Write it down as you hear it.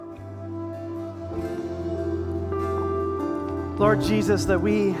Lord Jesus, that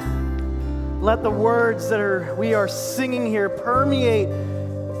we let the words that we are singing here permeate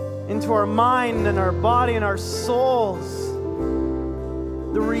into our mind and our body and our souls.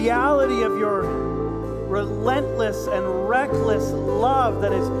 The reality of your relentless and reckless love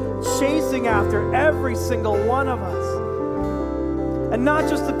that is chasing after every single one of us. And not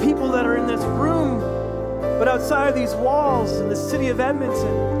just the people that are in this room, but outside of these walls in the city of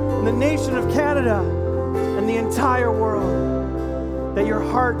Edmonton, in the nation of Canada, and the entire world. That your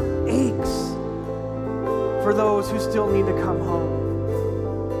heart aches for those who still need to come home.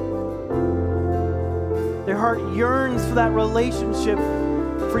 Their heart yearns for that relationship,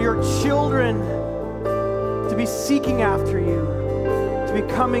 for your children to be seeking after you, to be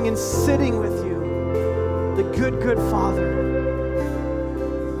coming and sitting with you, the good, good Father.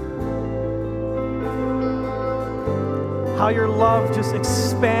 How your love just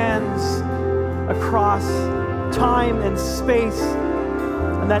expands across time and space,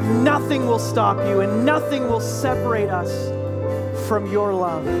 and that nothing will stop you and nothing will separate us from your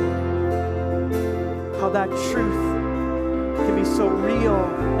love. How that truth can be so real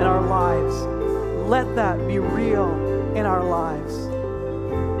in our lives. Let that be real in our lives.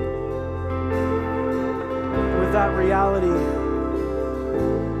 With that reality,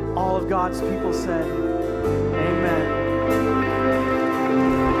 all of God's people said, Amen.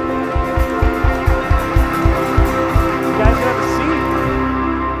 You guys can have a seat.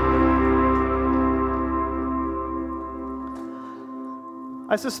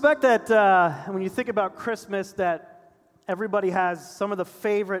 I suspect that when you think about Christmas, that everybody has some of the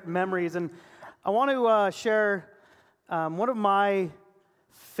favorite memories, and I want to share one of my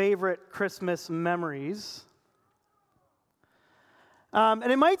favorite Christmas memories. And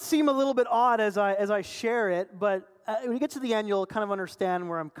it might seem a little bit odd as I share it, but when you get to the end, you'll kind of understand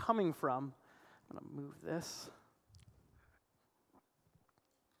where I'm coming from. I'm going to move this.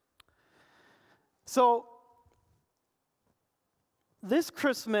 So, this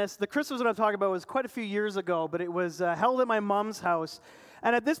Christmas, the Christmas that I'm talking about was quite a few years ago, but it was held at my mom's house.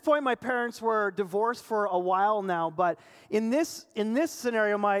 And at this point, my parents were divorced for a while now. But in this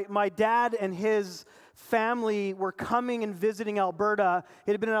scenario, my dad and his family were coming and visiting Alberta.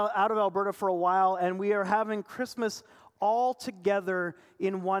 He had been out of Alberta for a while, and we are having Christmas all together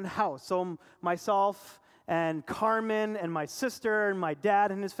in one house. So myself and Carmen and my sister and my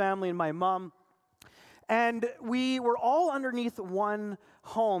dad and his family and my mom. And we were all underneath one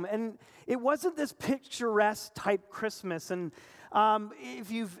home. And it wasn't this picturesque type Christmas. And if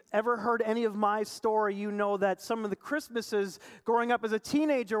you've ever heard any of my story, you know that some of the Christmases growing up as a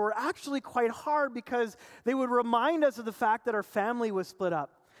teenager were actually quite hard because they would remind us of the fact that our family was split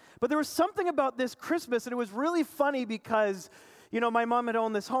up. But there was something about this Christmas, and it was really funny because my mom had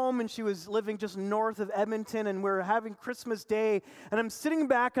owned this home, and she was living just north of Edmonton, and we were having Christmas Day, and I'm sitting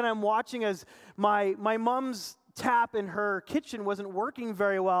back, and I'm watching as my mom's tap in her kitchen wasn't working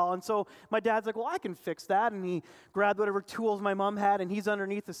very well, and so my dad's like, well, I can fix that, and he grabbed whatever tools my mom had, and he's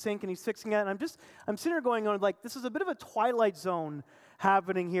underneath the sink, and he's fixing it, and I'm sitting there going on, like, this is a bit of a Twilight Zone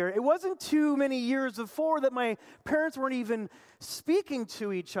happening here. It wasn't too many years before that my parents weren't even speaking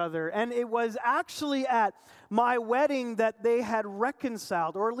to each other, and it was actually at my wedding that they had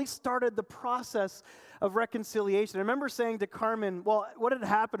reconciled, or at least started the process of reconciliation. I remember saying to Carmen, well, what had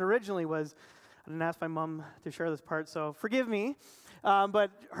happened originally was, I didn't ask my mom to share this part, so forgive me,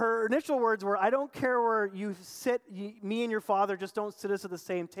 but her initial words were, I don't care where you sit, me and your father just don't sit us at the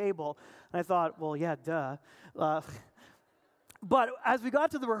same table. And I thought, well, yeah, duh. But as we got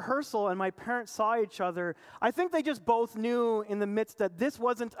to the rehearsal and my parents saw each other, I think they just both knew in the midst that this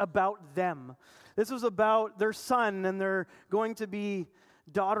wasn't about them. This was about their son and their going to be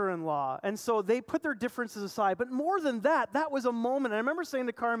daughter-in-law. And so they put their differences aside. But more than that, that was a moment. And I remember saying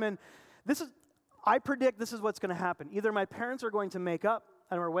to Carmen, I predict this is what's going to happen. Either my parents are going to make up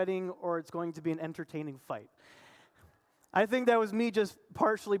at our wedding, or it's going to be an entertaining fight. I think that was me just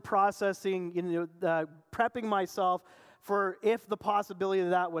partially processing, prepping myself for if the possibility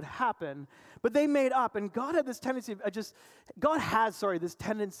of that would happen. But they made up, and God had this tendency of this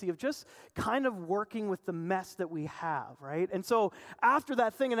tendency of just kind of working with the mess that we have, right? And so after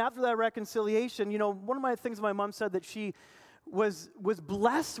that thing and after that reconciliation, one of my things my mom said that she was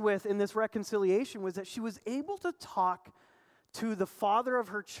blessed with in this reconciliation was that she was able to talk to the father of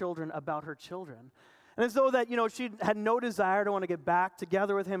her children about her children. And as though that, she had no desire to want to get back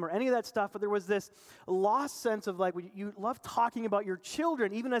together with him or any of that stuff, but there was this lost sense of like, you love talking about your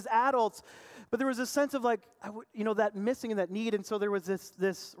children, even as adults, but there was a sense of like, that missing and that need, and so there was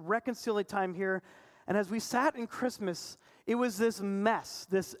this reconciliation time here, and as we sat in Christmas, it was this mess,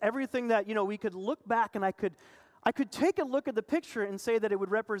 this everything that, we could look back and I I could take a look at the picture and say that it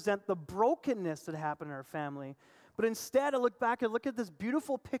would represent the brokenness that happened in our family. But instead, I look back and look at this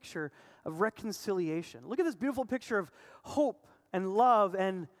beautiful picture of reconciliation. Look at this beautiful picture of hope and love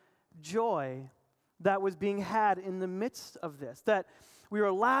and joy that was being had in the midst of this. That we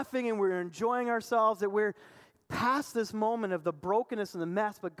were laughing and we were enjoying ourselves, that we're past this moment of the brokenness and the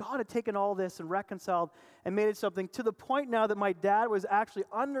mess, but God had taken all this and reconciled and made it something, to the point now that my dad was actually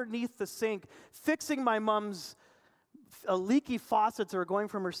underneath the sink fixing my mom's leaky faucets that were going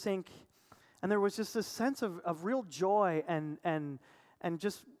from her sink. And there was just this sense of real joy and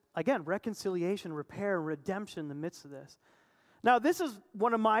just, again, reconciliation, repair, and redemption in the midst of this. Now, this is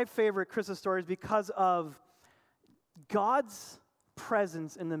one of my favorite Christmas stories because of God's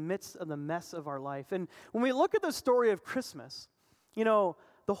presence in the midst of the mess of our life. And when we look at the story of Christmas, you know,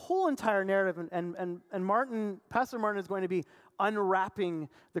 the whole entire narrative, and Pastor Martin is going to be unwrapping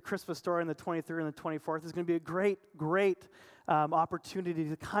the Christmas story on the 23rd and the 24th. It's going to be a great opportunity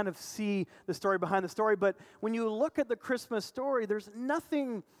to kind of see the story behind the story. But when you look at the Christmas story, there's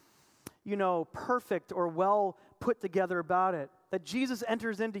nothing, you know, perfect or well put together about it. That Jesus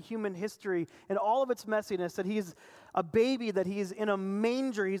enters into human history in all of its messiness, that he's a baby, that he's in a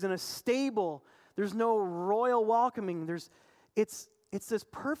manger, he's in a stable. There's no royal welcoming. It's this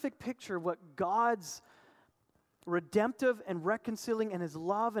perfect picture of what God's redemptive and reconciling and his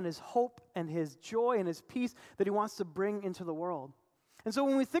love and his hope and his joy and his peace that he wants to bring into the world. And so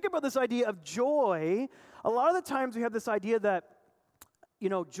when we think about this idea of joy, a lot of the times we have this idea that, you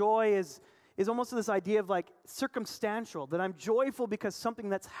know, joy is almost this idea of like circumstantial, that I'm joyful because something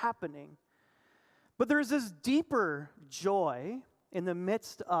that's happening. But there's this deeper joy in the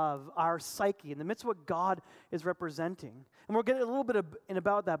midst of our psyche, in the midst of what God is representing. And we'll get a little bit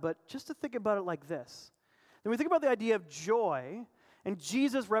about that, but just to think about it like this. When we think about the idea of joy and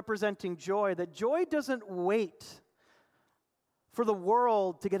Jesus representing joy, that joy doesn't wait for the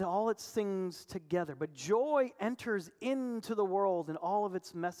world to get all its things together, but joy enters into the world in all of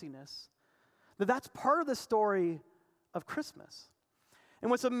its messiness. That's part of the story of Christmas.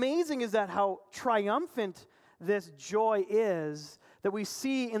 And what's amazing is that how triumphant this joy is, that we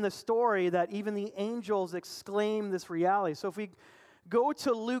see in the story that even the angels exclaim this reality. So if we go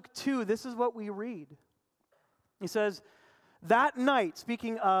to Luke 2, this is what we read. He says, that night,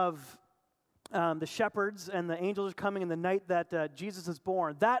 speaking of the shepherds and the angels are coming in the night that Jesus is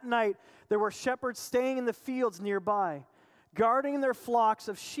born, that night there were shepherds staying in the fields nearby, guarding their flocks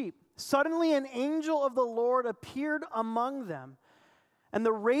of sheep. Suddenly an angel of the Lord appeared among them, and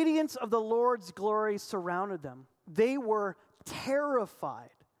the radiance of the Lord's glory surrounded them. They were terrified,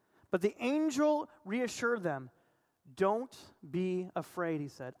 but the angel reassured them. Don't be afraid, he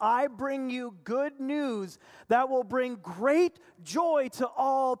said. I bring you good news that will bring great joy to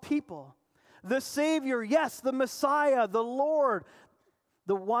all people. The Savior, yes, the Messiah, the Lord,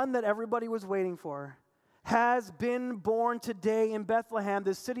 the one that everybody was waiting for, has been born today in Bethlehem,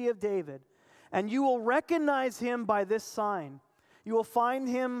 the city of David. And you will recognize him by this sign. You'll find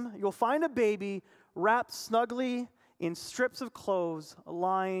a baby wrapped snugly in strips of clothes,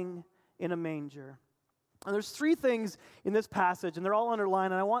 lying in a manger. And there's three things in this passage, and they're all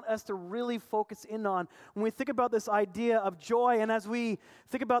underlined, and I want us to really focus in on when we think about this idea of joy, and as we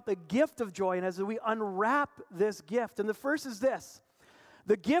think about the gift of joy, and as we unwrap this gift. And the first is this: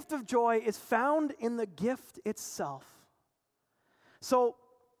 the gift of joy is found in the gift itself. So,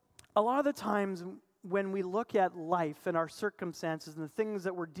 a lot of the times when we look at life and our circumstances and the things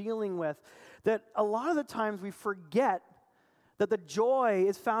that we're dealing with, that a lot of the times we forget that the joy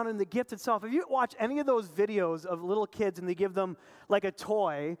is found in the gift itself. If you watch any of those videos of little kids and they give them like a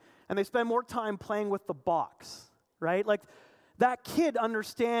toy and they spend more time playing with the box, right? Like that kid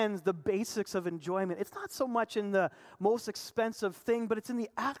understands the basics of enjoyment. It's not so much in the most expensive thing, but it's in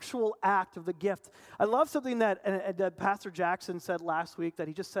the actual act of the gift. I love something that Pastor Jackson said last week that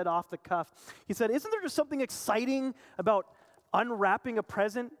he just said off the cuff. He said, isn't there just something exciting about unwrapping a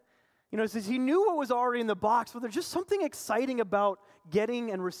present? You know, he says he knew what was already in the box, but there's just something exciting about getting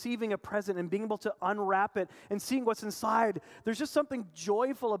and receiving a present and being able to unwrap it and seeing what's inside. There's just something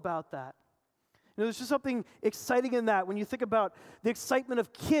joyful about that. You know, there's just something exciting in that when you think about the excitement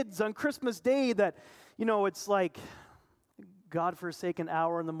of kids on Christmas Day that, you know, it's like God-forsaken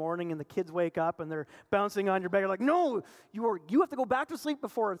hour in the morning and the kids wake up and they're bouncing on your bed. You're like, no, you have to go back to sleep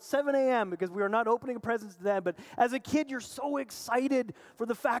before 7 a.m. because we are not opening presents to them. But as a kid, you're so excited for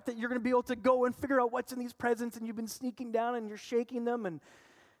the fact that you're going to be able to go and figure out what's in these presents, and you've been sneaking down and you're shaking them. And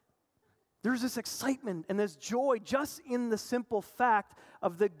there's this excitement and this joy just in the simple fact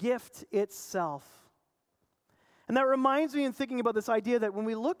of the gift itself. And that reminds me in thinking about this idea that when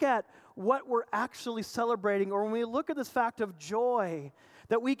we look at what we're actually celebrating, or when we look at this fact of joy,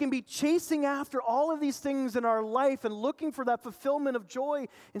 that we can be chasing after all of these things in our life and looking for that fulfillment of joy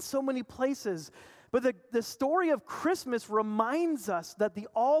in so many places. But the story of Christmas reminds us that the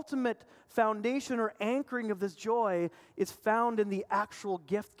ultimate foundation or anchoring of this joy is found in the actual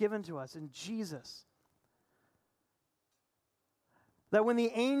gift given to us, in Jesus. That when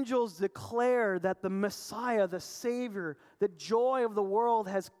the angels declare that the Messiah, the Savior, the joy of the world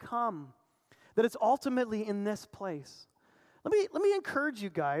has come, that it's ultimately in this place. Let me encourage you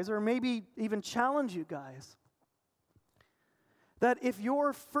guys, or maybe even challenge you guys, that if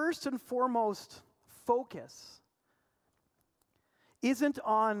your first and foremost focus isn't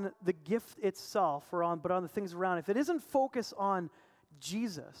on the gift itself, but on the things around, if it isn't focused on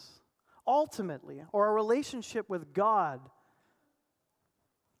Jesus, ultimately, or a relationship with God,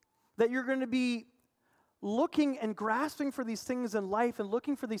 that you're going to be looking and grasping for these things in life and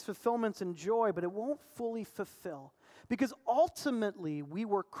looking for these fulfillments and joy, but it won't fully fulfill. Because ultimately, we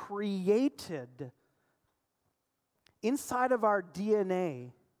were created inside of our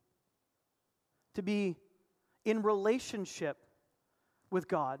DNA to be in relationship with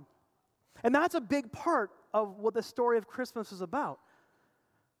God. And that's a big part of what the story of Christmas is about.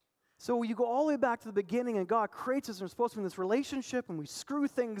 So you go all the way back to the beginning, and God creates us, and we're supposed to be in this relationship, and we screw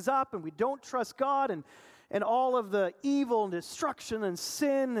things up, and we don't trust God, and all of the evil and destruction and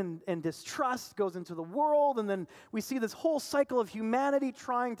sin and distrust goes into the world, and then we see this whole cycle of humanity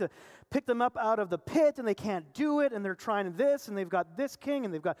trying to pick them up out of the pit, and they can't do it, and they're trying this, and they've got this king,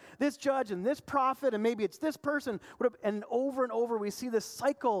 and they've got this judge, and this prophet, and maybe it's this person, and over we see this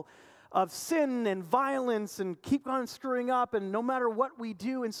cycle of sin and violence and keep on screwing up, and no matter what we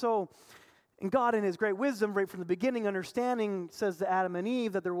do. And God in his great wisdom, right from the beginning, understanding, says to Adam and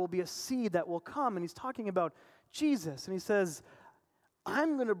Eve that there will be a seed that will come, and he's talking about Jesus, and he says,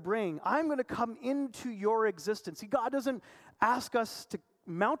 I'm going to come into your existence. See, God doesn't ask us to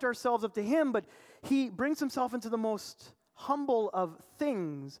mount ourselves up to him, but he brings himself into the most humble of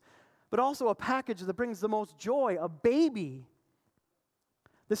things, but also a package that brings the most joy, a baby.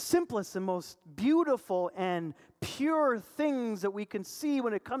 The simplest and most beautiful and pure things that we can see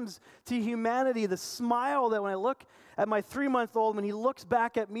when it comes to humanity. The smile that when I look at my 3-month-old, when he looks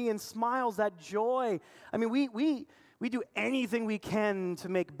back at me and smiles, that joy. I mean, we do anything we can to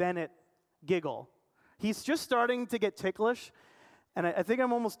make Bennett giggle. He's just starting to get ticklish, and I think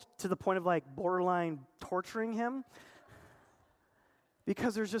I'm almost to the point of like borderline torturing him.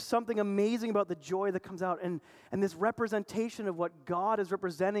 Because there's just something amazing about the joy that comes out and this representation of what God is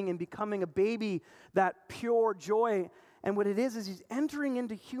representing and becoming a baby, that pure joy. And what it is he's entering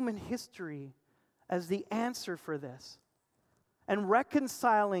into human history as the answer for this and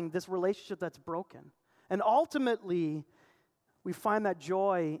reconciling this relationship that's broken. And ultimately, we find that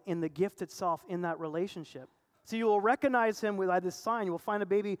joy in the gift itself in that relationship. So you will recognize him with this sign. You will find a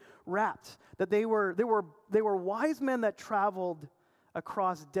baby wrapped. That they were wise men that traveled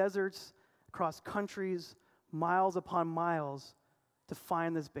across deserts, across countries, miles upon miles to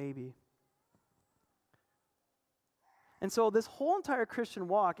find this baby. And so this whole entire Christian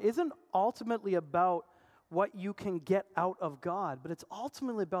walk isn't ultimately about what you can get out of God, but it's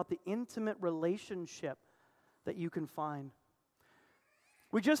ultimately about the intimate relationship that you can find.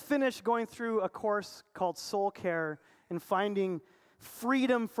 We just finished going through a course called Soul Care and finding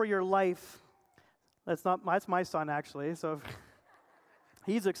freedom for your life. That's my son, actually, so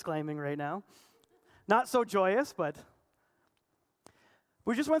he's exclaiming right now. Not so joyous, but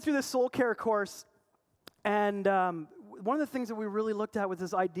we just went through this Soul Care course, and one of the things that we really looked at was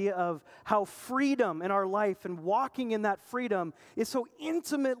this idea of how freedom in our life and walking in that freedom is so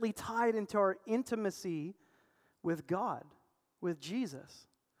intimately tied into our intimacy with God, with Jesus.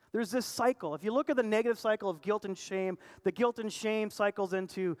 There's this cycle. If you look at the negative cycle of guilt and shame, the guilt and shame cycles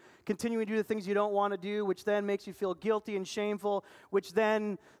into continuing to do the things you don't want to do, which then makes you feel guilty and shameful, which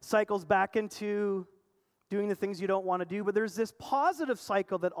then cycles back into doing the things you don't want to do. But there's this positive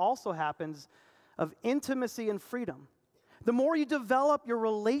cycle that also happens of intimacy and freedom. The more you develop your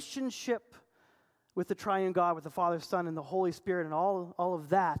relationship with the triune God, with the Father, Son, and the Holy Spirit, and all of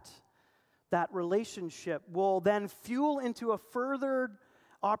that relationship will then fuel into a further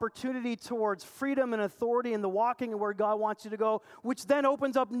opportunity towards freedom and authority and the walking and where God wants you to go, which then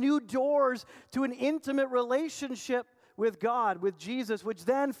opens up new doors to an intimate relationship with God, with Jesus, which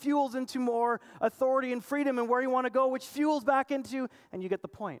then fuels into more authority and freedom and where you want to go, which fuels back into, and you get the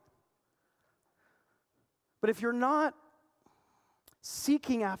point. But if you're not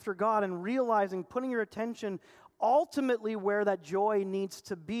seeking after God and realizing, putting your attention ultimately where that joy needs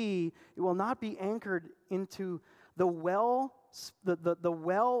to be, it will not be anchored into the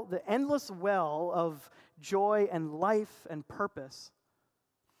endless well of joy and life and purpose.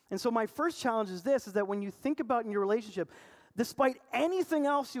 And so my first challenge is this, is that when you think about in your relationship, despite anything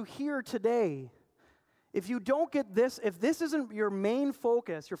else you hear today, if you don't get this, if this isn't your main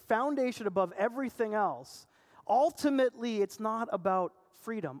focus, your foundation above everything else, ultimately it's not about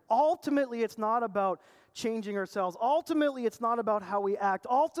freedom. Ultimately it's not about changing ourselves. Ultimately it's not about how we act.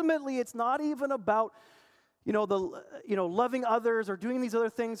 Ultimately it's not even about loving others or doing these other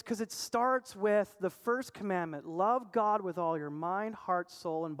things, because it starts with the first commandment: love God with all your mind, heart,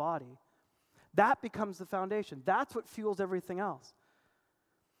 soul, and body. That becomes the foundation. That's what fuels everything else.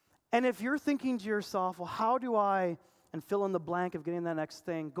 And if you're thinking to yourself, well, how do I, and fill in the blank of getting that next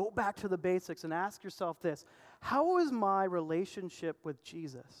thing, go back to the basics and ask yourself this: how is my relationship with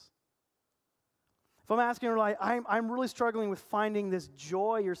Jesus? If I'm asking, like, I'm really struggling with finding this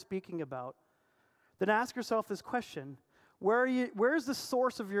joy you're speaking about, then ask yourself this question: where's the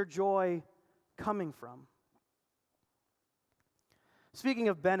source of your joy coming from? Speaking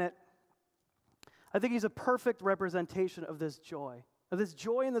of Bennett, I think he's a perfect representation of this joy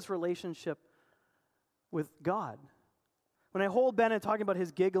in this relationship with God. When I hold Bennett talking about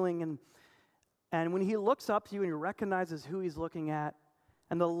his giggling, and when he looks up to you and he recognizes who he's looking at,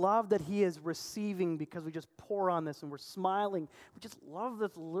 and the love that he is receiving because we just pour on this and we're smiling, we just love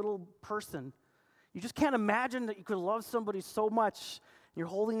this little person. You just can't imagine that you could love somebody so much. You're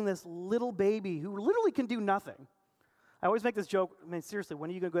holding this little baby who literally can do nothing. I always make this joke, seriously, when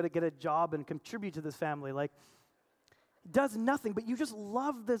are you going to go to get a job and contribute to this family? Like, it does nothing, but you just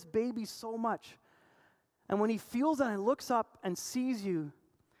love this baby so much. And when he feels that and looks up and sees you,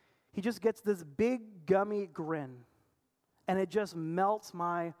 he just gets this big, gummy grin. And it just melts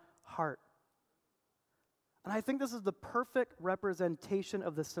my heart. And I think this is the perfect representation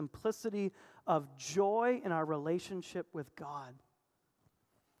of the simplicity of joy in our relationship with God.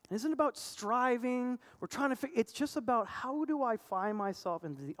 It isn't about striving or trying to it's just about, how do I find myself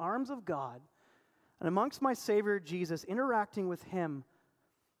in the arms of God and amongst my Savior Jesus, interacting with Him.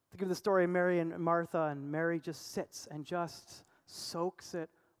 Think of the story of Mary and Martha, and Mary just sits and just soaks it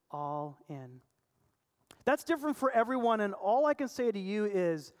all in. That's different for everyone, and all I can say to you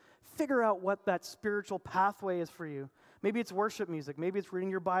is figure out what that spiritual pathway is for you. Maybe it's worship music, maybe it's reading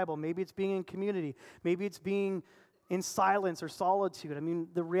your Bible, maybe it's being in community, maybe it's being in silence or solitude. I mean,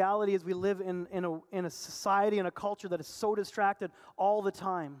 the reality is we live in a society and a culture that is so distracted all the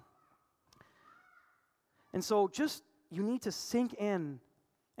time. And so you need to sink in.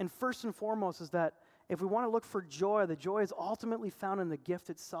 And first and foremost is that if we want to look for joy, the joy is ultimately found in the gift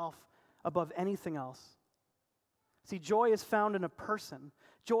itself above anything else. See, joy is found in a person.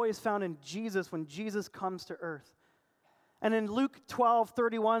 Joy is found in Jesus when Jesus comes to earth. And in Luke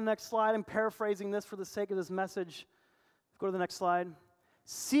 12:31, next slide, I'm paraphrasing this for the sake of this message. Go to the next slide.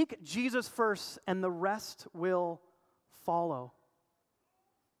 Seek Jesus first, and the rest will follow.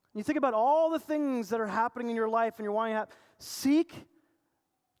 You think about all the things that are happening in your life and you're wanting to have. Seek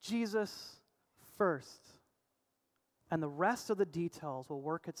Jesus first, and the rest of the details will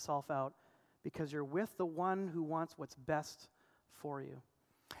work itself out because you're with the one who wants what's best for you.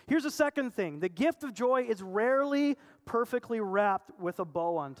 Here's the second thing. The gift of joy is rarely perfectly wrapped with a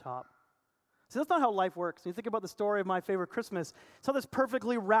bow on top. See, that's not how life works. When you think about the story of My Favorite Christmas, it's not this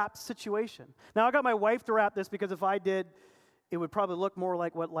perfectly wrapped situation. Now, I got my wife to wrap this because if I did, it would probably look more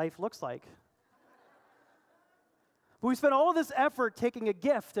like what life looks like. But we spent all this effort taking a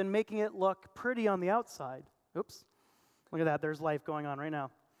gift and making it look pretty on the outside. Oops. Look at that. There's life going on right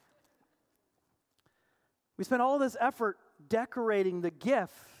now. We spent all this effort decorating the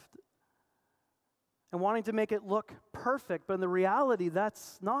gift and wanting to make it look perfect, but in the reality,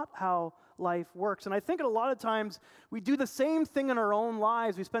 that's not how life works. And I think a lot of times we do the same thing in our own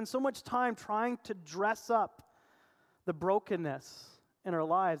lives. We spend so much time trying to dress up the brokenness in our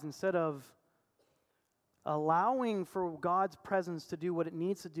lives instead of allowing for God's presence to do what it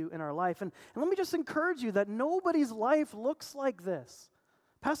needs to do in our life. And let me just encourage you that nobody's life looks like this.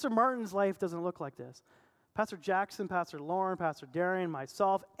 Pastor Martin's life doesn't look like this. Pastor Jackson, Pastor Lauren, Pastor Darian,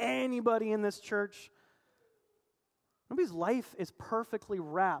 myself, anybody in this church, nobody's life is perfectly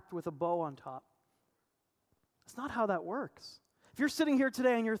wrapped with a bow on top. That's not how that works. If you're sitting here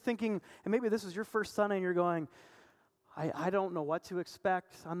today and you're thinking, and maybe this is your first Sunday and you're going, I don't know what to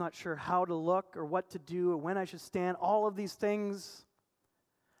expect. I'm not sure how to look or what to do or when I should stand, all of these things.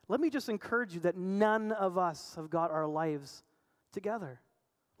 Let me just encourage you that none of us have got our lives together.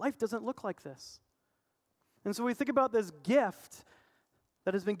 Life doesn't look like this. And so we think about this gift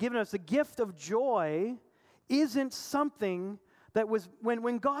that has been given us. The gift of joy isn't something That was,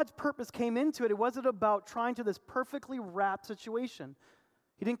 when God's purpose came into it, it wasn't about trying to this perfectly wrapped situation.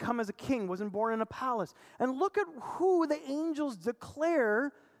 He didn't come as a king, wasn't born in a palace. And look at who the angels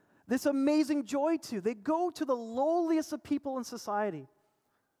declare this amazing joy to. They go to the lowliest of people in society.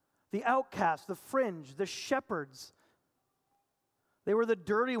 The outcasts, the fringe, the shepherds. They were the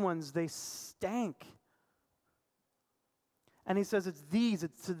dirty ones. They stank. And he says it's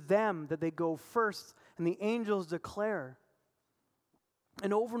to them that they go first. And the angels declare.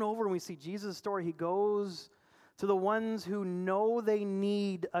 And over when we see Jesus' story, he goes to the ones who know they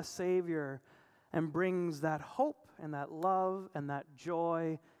need a Savior and brings that hope and that love and that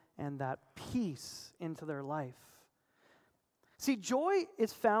joy and that peace into their life. See, joy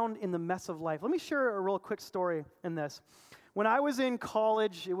is found in the mess of life. Let me share a real quick story in this. When I was in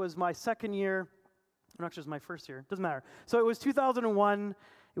college, it was my second year. Actually, it was my first year. Doesn't matter. So it was 2001.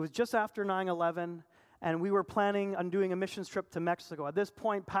 It was just after 9/11. And we were planning on doing a missions trip to Mexico. At this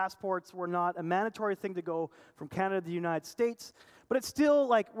point, passports were not a mandatory thing to go from Canada to the United States. But it's still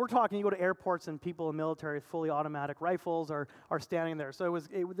like, we're talking, you go to airports and people in military with fully automatic rifles are standing there. So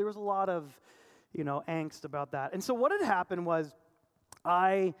there was a lot of, angst about that. And so what had happened was,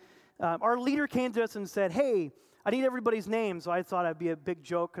 our leader came to us and said, hey, I need everybody's name. So I thought it'd be a big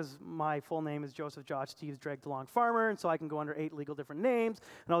joke because my full name is Joseph Josh Steves Drake DeLong Farmer, and so I can go under 8 legal different names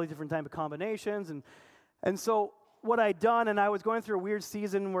and all these different type of combinations. And so what I'd done, and I was going through a weird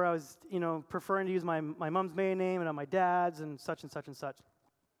season where I was, preferring to use my mom's maiden name and not my dad's and such and such and such.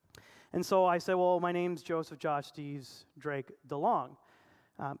 And so I said, well, my name's Joseph Josh Steves Drake DeLong.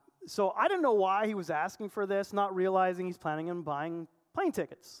 So I don't know why he was asking for this, not realizing he's planning on buying plane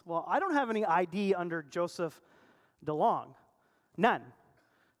tickets. Well, I don't have any ID under Joseph DeLong. None.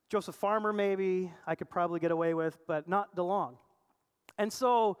 Joseph Farmer, maybe, I could probably get away with, but not DeLong. And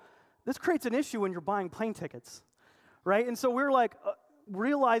so this creates an issue when you're buying plane tickets, right? And so we're like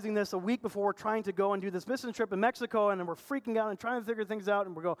realizing this a week before we're trying to go and do this mission trip in Mexico, and then we're freaking out and trying to figure things out,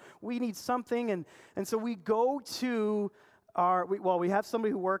 and we need something. And so we go to we have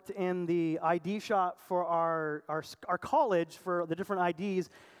somebody who worked in the ID shop for our college for the different IDs,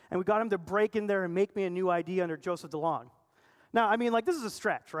 and we got him to break in there and make me a new ID under Joseph DeLong. Now, I mean, this is a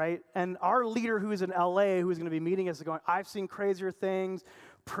stretch, right? And our leader who's in LA, who's going to be meeting us, is going, I've seen crazier things,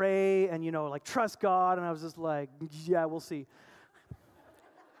 pray, and, trust God. And I was just like, yeah, we'll see.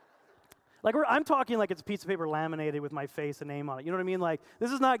 I'm talking like it's a piece of paper laminated with my face and name on it. You know what I mean?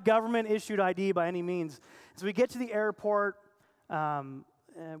 This is not government-issued ID by any means. So we get to the airport.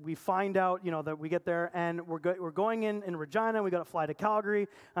 And we find out, that we get there, and we're going in Regina, and we got to fly to Calgary,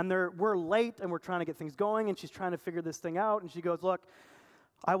 and we're late, and we're trying to get things going, and she's trying to figure this thing out, and she goes, look,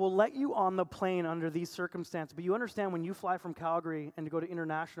 I will let you on the plane under these circumstances, but you understand when you fly from Calgary and to go to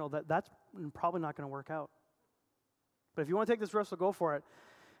international, that's probably not going to work out. But if you want to take this risk, we'll go for it.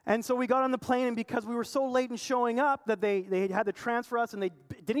 And so we got on the plane, and because we were so late in showing up that they had to transfer us, and they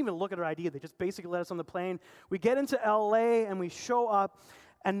didn't even look at our ID. They just basically let us on the plane. We get into LA, and we show up,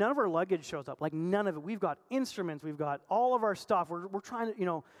 and none of our luggage shows up. None of it. We've got instruments. We've got all of our stuff. We're trying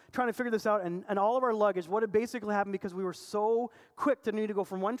to figure this out, and all of our luggage. What had basically happened, because we were so quick to need to go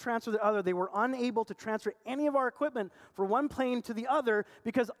from one transfer to the other, they were unable to transfer any of our equipment from one plane to the other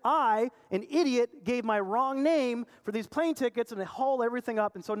because I, an idiot, gave my wrong name for these plane tickets, and they hauled everything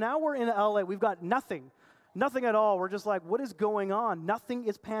up. And so now we're in LA. We've got nothing. Nothing at all. We're just like, what is going on? Nothing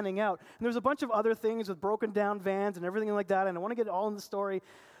is panning out. And there's a bunch of other things with broken down vans and everything like that, and I want to get it all in the story.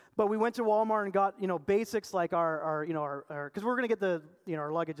 But we went to Walmart and got, basics like our because we're going to get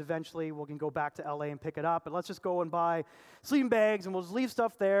our luggage eventually. We can go back to LA and pick it up, but let's just go and buy sleeping bags, and we'll just leave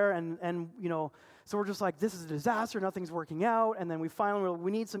stuff there. And so we're just like, this is a disaster. Nothing's working out. And then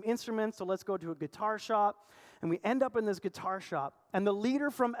we need some instruments, so let's go to a guitar shop. And we end up in this guitar shop, and the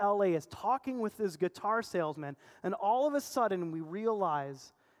leader from LA is talking with this guitar salesman, and all of a sudden we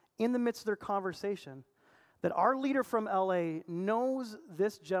realize in the midst of their conversation that our leader from LA knows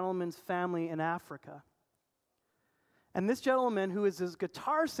this gentleman's family in Africa. And this gentleman, who is his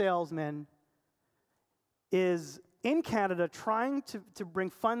guitar salesman, is in Canada trying to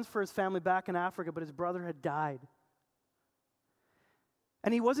bring funds for his family back in Africa, but his brother had died.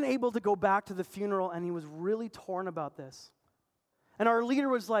 And he wasn't able to go back to the funeral, and he was really torn about this. And our leader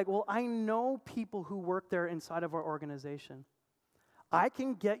was like, well, I know people who work there inside of our organization. I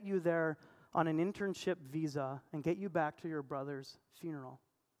can get you there on an internship visa and get you back to your brother's funeral.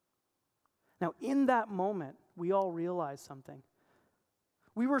 Now, in that moment, we all realized something.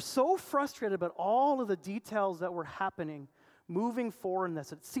 We were so frustrated about all of the details that were happening, moving forward in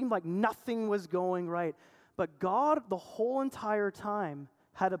this. It seemed like nothing was going right. But God, the whole entire time,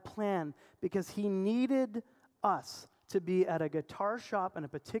 had a plan because he needed us to be at a guitar shop at a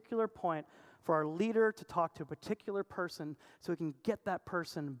particular point for our leader to talk to a particular person so we can get that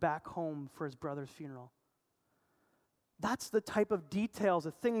person back home for his brother's funeral. That's the type of details,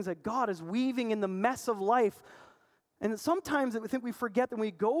 the things that God is weaving in the mess of life. And sometimes I think we forget that when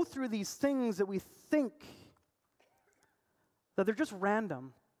we go through these things that we think that they're just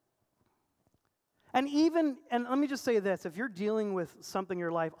random. And let me just say this, if you're dealing with something in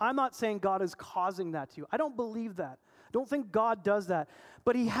your life, I'm not saying God is causing that to you. I don't believe that. I don't think God does that.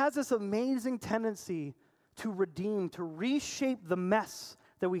 But he has this amazing tendency to redeem, to reshape the mess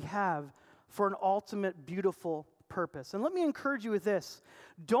that we have for an ultimate beautiful purpose. And let me encourage you with this.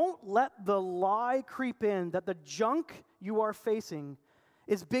 Don't let the lie creep in that the junk you are facing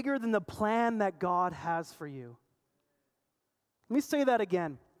is bigger than the plan that God has for you. Let me say that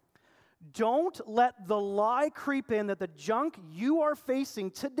again. Don't let the lie creep in that the junk you are facing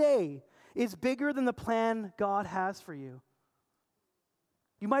today is bigger than the plan God has for you.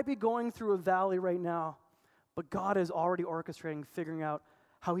 You might be going through a valley right now, but God is already orchestrating, figuring out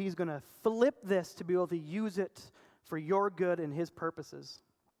how he's going to flip this to be able to use it for your good and his purposes.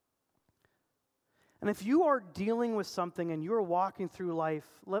 And if you are dealing with something and you're walking through life,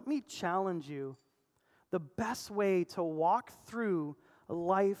 let me challenge you. The best way to walk through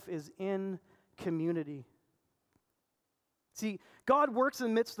life is in community. See, God works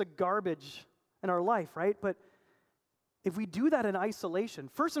amidst the garbage in our life, right? But if we do that in isolation,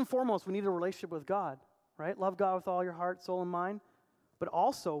 first and foremost, we need a relationship with God, right? Love God with all your heart, soul, and mind, but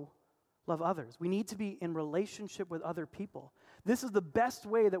also love others. We need to be in relationship with other people. This is the best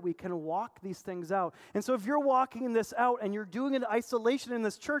way that we can walk these things out. And so if you're walking this out and you're doing it in isolation in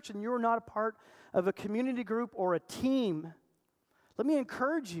this church and you're not a part of a community group or a team, let me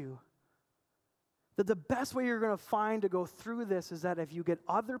encourage you that the best way you're going to find to go through this is that if you get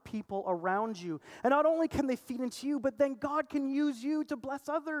other people around you, and not only can they feed into you, but then God can use you to bless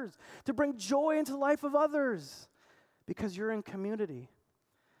others, to bring joy into the life of others, because you're in community.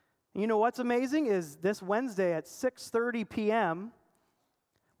 And you know what's amazing is this Wednesday at 6:30 p.m.,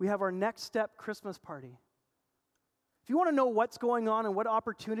 we have our Next Step Christmas party. If you want to know what's going on and what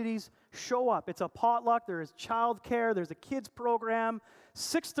opportunities, show up. It's a potluck, there is childcare, there's a kids program.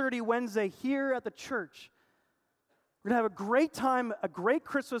 6:30 Wednesday here at the church. We're going to have a great time, a great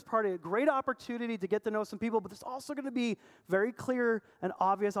Christmas party, a great opportunity to get to know some people, but there's also going to be very clear and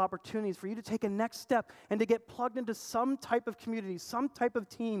obvious opportunities for you to take a next step and to get plugged into some type of community, some type of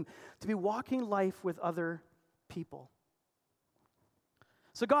team, to be walking life with other people.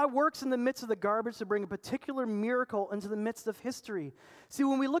 So God works in the midst of the garbage to bring a particular miracle into the midst of history. See,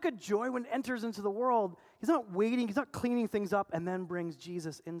 when we look at joy when it enters into the world, he's not waiting, he's not cleaning things up and then brings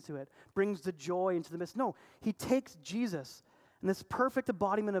Jesus into it, brings the joy into the midst. No, he takes Jesus and this perfect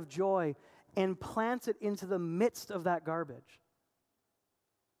embodiment of joy and plants it into the midst of that garbage.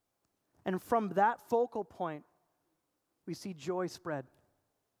 And from that focal point, we see joy spread.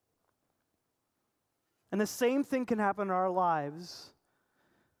 And the same thing can happen in our lives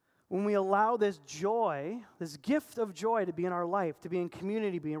when we allow this joy, this gift of joy to be in our life, to be in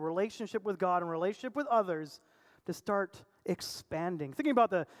community, be in relationship with God and relationship with others, to start expanding. Thinking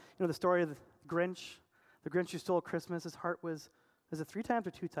about the story of the Grinch who stole Christmas, his heart was it 3 times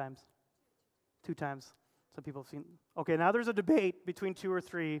or 2 times? 2 times. Some people have seen. Okay, now there's a debate between 2 or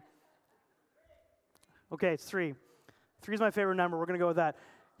 3. Okay, it's 3. 3 is my favorite number. We're going to go with that.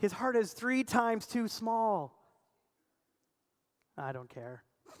 His heart is 3 times too small. I don't care.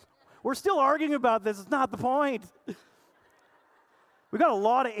 We're still arguing about this. It's not the point. We got a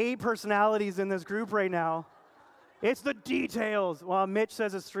lot of A personalities in this group right now. It's the details. Well, Mitch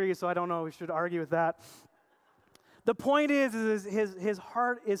says it's 3, so I don't know. We should argue with that. The point is his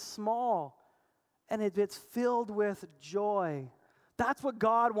heart is small, and it's filled with joy. That's what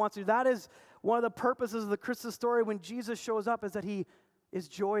God wants to do. That is one of the purposes of the Christmas story when Jesus shows up, is that he is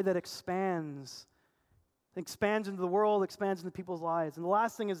joy that expands. Expands into the world, expands into people's lives. And the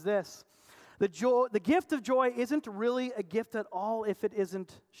last thing is this. The gift of joy isn't really a gift at all if it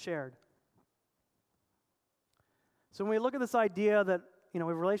isn't shared. So when we look at this idea that, a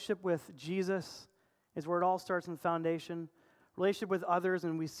relationship with Jesus is where it all starts in the foundation, relationship with others,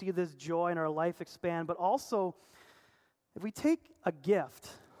 and we see this joy in our life expand, but also, if we take a gift,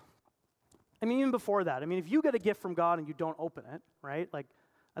 even before that, if you get a gift from God and you don't open it, right? Like,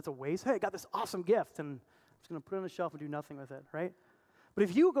 that's a waste. Hey, I got this awesome gift, and I'm just going to put it on the shelf and do nothing with it, right? But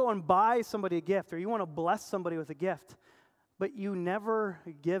if you go and buy somebody a gift, or you want to bless somebody with a gift, but you never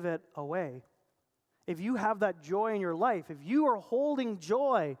give it away, if you have that joy in your life, if you are holding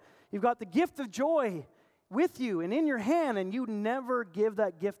joy, you've got the gift of joy with you and in your hand, and you never give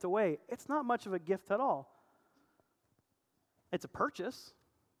that gift away, it's not much of a gift at all. It's a purchase.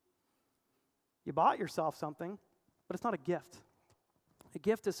 You bought yourself something, but it's not a gift. A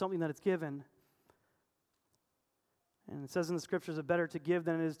gift is something that it's given. And it says in the scriptures, it's better to give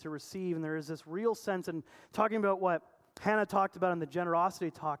than it is to receive. And there is this real sense, and talking about what Hannah talked about in the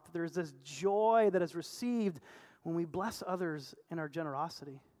generosity talk, that there's this joy that is received when we bless others in our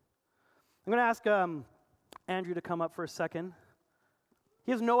generosity. I'm going to ask Andrew to come up for a second.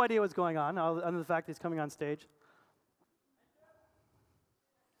 He has no idea what's going on, other than the fact that he's coming on stage.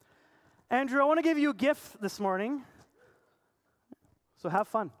 Andrew, I want to give you a gift this morning, so have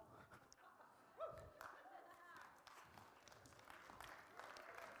fun.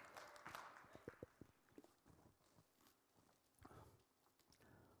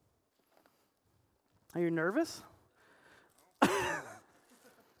 Are you nervous?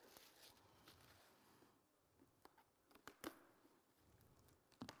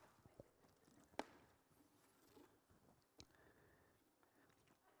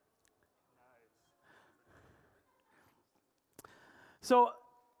 So,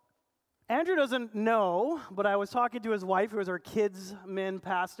 Andrew doesn't know, but I was talking to his wife, who is our kids' men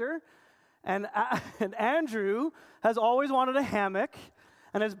pastor, and Andrew has always wanted a hammock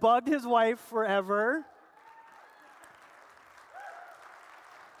and has bugged his wife forever.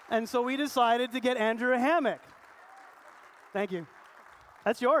 And so we decided to get Andrew a hammock. Thank you.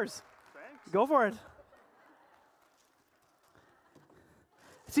 That's yours. Thanks. Go for it.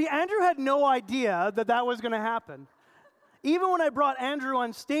 See, Andrew had no idea that that was going to happen. Even when I brought Andrew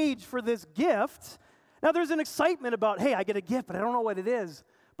on stage for this gift, now there's an excitement about, hey, I get a gift, but I don't know what it is.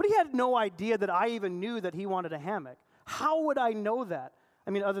 But he had no idea that I even knew that he wanted a hammock. How would I know that? I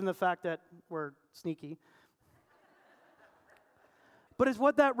mean, other than the fact that we're sneaky. But it's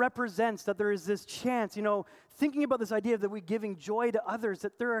what that represents, that there is this chance, thinking about this idea that we're giving joy to others,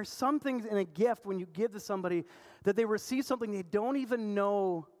 that there are some things in a gift when you give to somebody that they receive something they don't even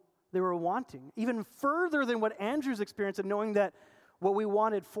know they were wanting, even further than what Andrew's experienced and knowing that what we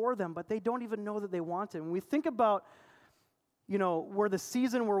wanted for them, but they don't even know that they want it. When we think about, where the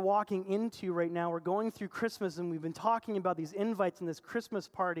season we're walking into right now, we're going through Christmas, and we've been talking about these invites in this Christmas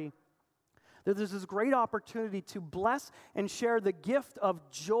party, that there's this great opportunity to bless and share the gift of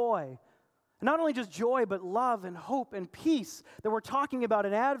joy. And not only just joy, but love and hope and peace that we're talking about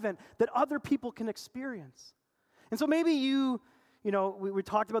in Advent that other people can experience. And so maybe we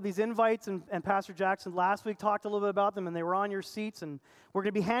talked about these invites, and Pastor Jackson last week talked a little bit about them, and they were on your seats, and we're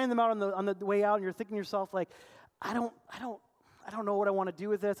going to be handing them out on the way out, and you're thinking to yourself, like, I don't know what I want to do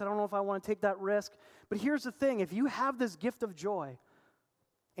with this. I don't know if I want to take that risk. But here's the thing. If you have this gift of joy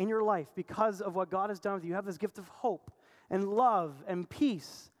in your life because of what God has done with you, you have this gift of hope and love and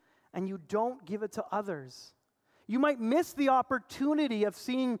peace, and you don't give it to others, you might miss the opportunity of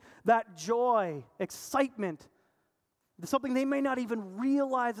seeing that joy, excitement, something they may not even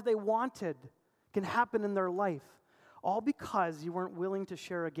realize that they wanted can happen in their life, all because you weren't willing to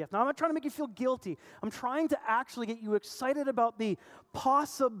share a gift. Now, I'm not trying to make you feel guilty. I'm trying to actually get you excited about the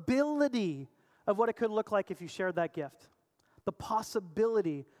possibility of what it could look like if you shared that gift. The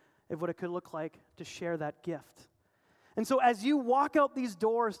possibility of what it could look like to share that gift. And so as you walk out these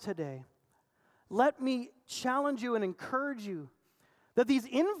doors today, let me challenge you and encourage you that these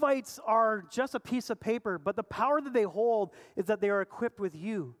invites are just a piece of paper, but the power that they hold is that they are equipped with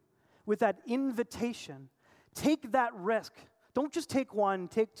you, with that invitation. Take that risk. Don't just take one,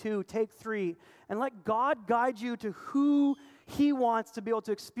 take two, take three, and let God guide you to who He wants to be able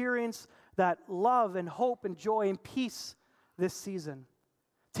to experience that love and hope and joy and peace this season.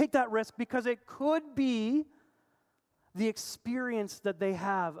 Take that risk because it could be the experience that they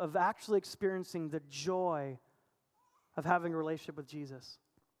have of actually experiencing the joy of having a relationship with Jesus.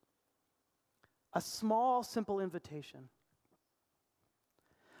 A small, simple invitation.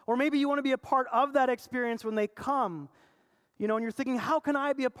 Or maybe you want to be a part of that experience when they come, and you're thinking, how can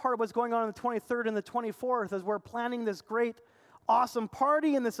I be a part of what's going on the 23rd and the 24th as we're planning this great, awesome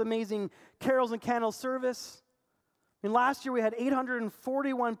party and this amazing carols and candles service? Last year we had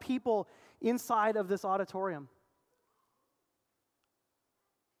 841 people inside of this auditorium.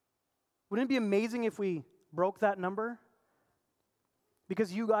 Wouldn't it be amazing if we broke that number?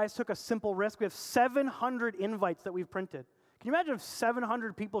 Because you guys took a simple risk. We have 700 invites that we've printed. Can you imagine if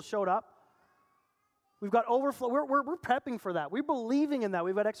 700 people showed up? We've got overflow. We're prepping for that. We're believing in that.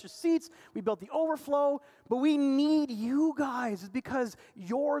 We've got extra seats. We built the overflow. But we need you guys because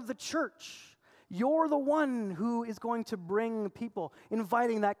you're the church. You're the one who is going to bring people,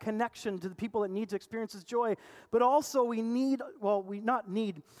 inviting that connection to the people that need to experience His joy. But also we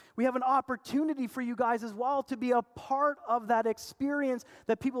have an opportunity for you guys as well to be a part of that experience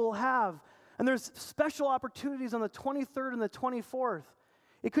that people will have. And there's special opportunities on the 23rd and the 24th.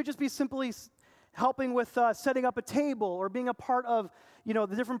 It could just be simply helping with setting up a table or being a part of,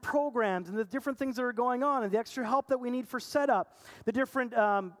 the different programs and the different things that are going on and the extra help that we need for setup, the different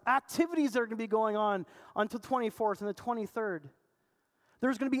activities that are going to be going on until 24th and the 23rd.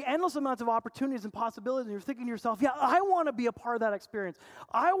 There's going to be endless amounts of opportunities and possibilities, and you're thinking to yourself, yeah, I want to be a part of that experience.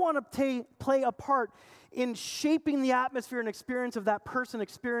 I want to play a part in shaping the atmosphere and experience of that person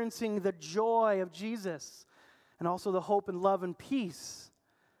experiencing the joy of Jesus and also the hope and love and peace.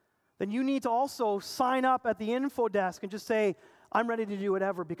 Then you need to also sign up at the info desk and just say, I'm ready to do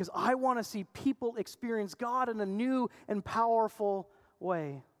whatever because I want to see people experience God in a new and powerful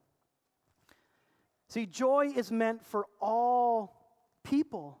way. See, joy is meant for all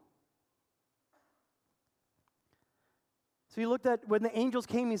people. So you looked at when the angels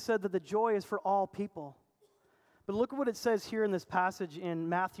came, he said that the joy is for all people. But look at what it says here in this passage in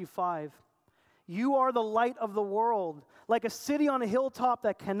Matthew 5. You are the light of the world, like a city on a hilltop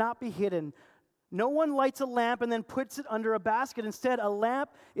that cannot be hidden. No one lights a lamp and then puts it under a basket. Instead, a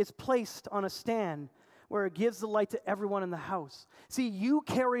lamp is placed on a stand where it gives the light to everyone in the house. See, you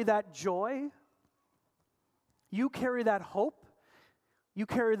carry that joy. You carry that hope. You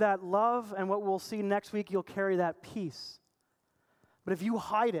carry that love. And what we'll see next week, you'll carry that peace. But if you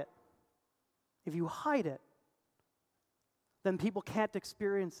hide it, then people can't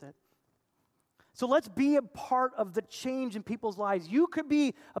experience it. So let's be a part of the change in people's lives. You could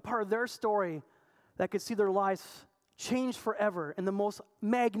be a part of their story that could see their lives change forever in the most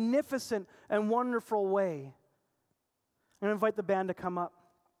magnificent and wonderful way. I'm going to invite the band to come up.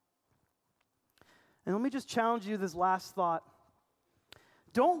 And let me just challenge you this last thought.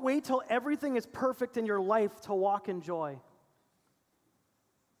 Don't wait till everything is perfect in your life to walk in joy.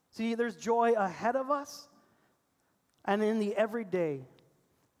 See, there's joy ahead of us and in the everyday.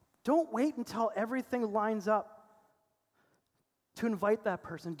 Don't wait until everything lines up to invite that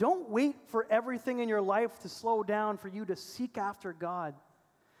person. Don't wait for everything in your life to slow down for you to seek after God.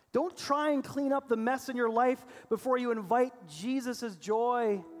 Don't try and clean up the mess in your life before you invite Jesus'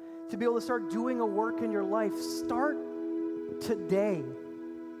 joy to be able to start doing a work in your life. Start today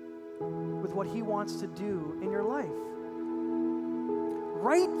with what He wants to do in your life.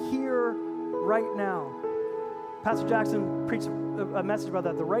 Right here, right now. Pastor Jackson preached a message about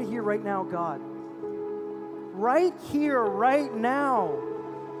that, the right here, right now God. Right here, right now,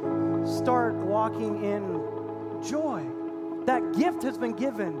 start walking in joy. That gift has been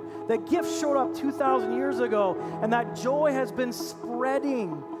given. That gift showed up 2,000 years ago, and that joy has been spreading.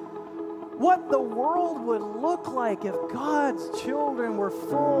 What the world would look like if God's children were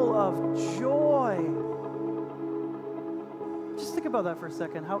full of joy. Just think about that for a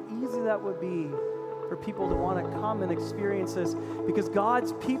second, how easy that would be for people to want to come and experience this because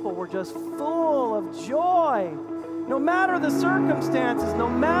God's people were just full of joy. No matter the circumstances, no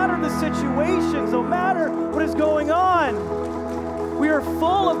matter the situations, no matter what is going on, we are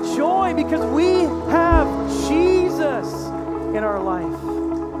full of joy because we have Jesus in our life.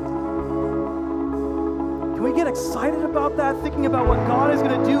 Can we get excited about that, thinking about what God is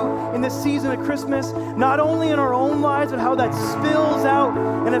going to do in this season of Christmas, not only in our own lives, but how that spills out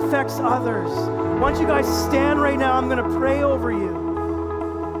and affects others? Why don't you guys stand right now? I'm going to pray over you.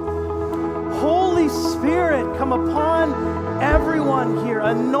 Holy Spirit, come upon everyone here.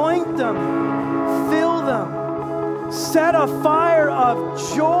 Anoint them. Fill them. Set a fire of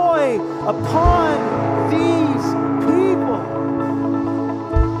joy upon these people.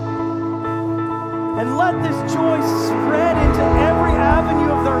 And let this joy spread into every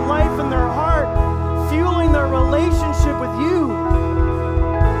avenue of their life and their heart, fueling their relationship with you.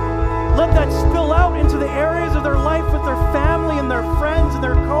 Let that spill out into the areas of their life with their family and their friends and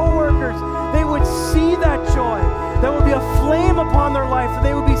their co-workers. They would see that joy. There would be a flame upon their life, that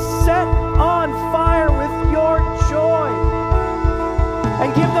they would be set on fire with your joy.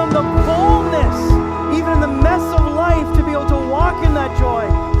 And give them the boldness, even in the mess of life, to be able to walk in that joy,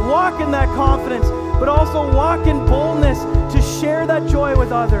 walk in that confidence, but also walk in boldness to share that joy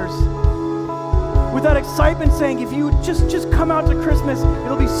with others. With that excitement saying, if you just come out to Christmas,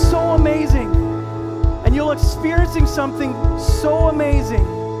 it'll be so amazing. And you'll experiencing something so amazing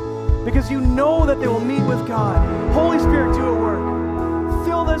because you know that they will meet with God. Holy Spirit, do a work.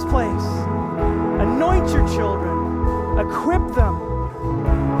 Fill this place. Anoint your children. Equip them.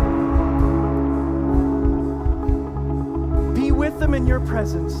 Be with them in your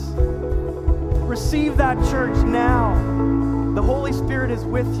presence. Receive that church now. The Holy Spirit is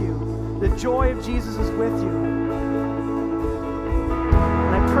with you. The joy of Jesus is with you.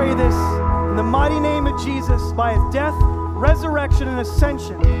 And I pray this in the mighty name of Jesus, by His death, resurrection, and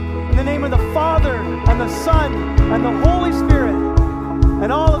ascension. In the name of the Father, and the Son, and the Holy Spirit.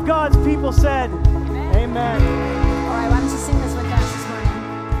 And all of God's people said, Amen. All right, why don't you sing this with us this morning?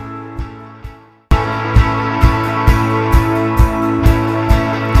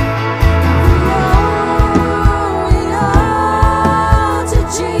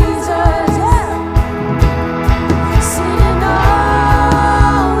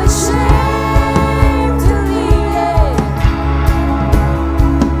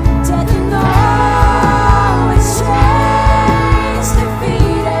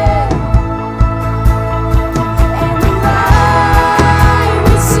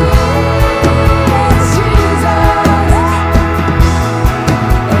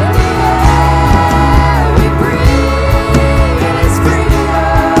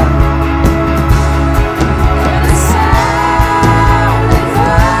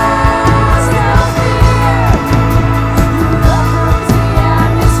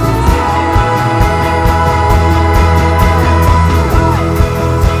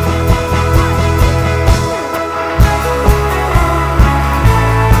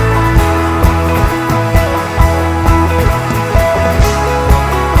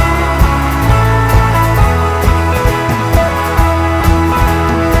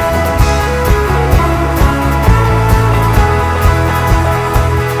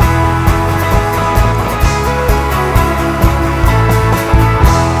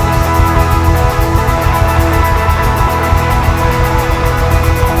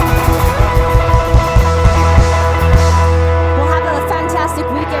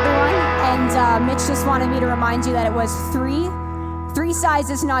 Mitch just wanted me to remind you that it was three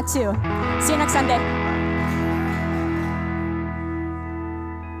sizes, not two. See you next Sunday.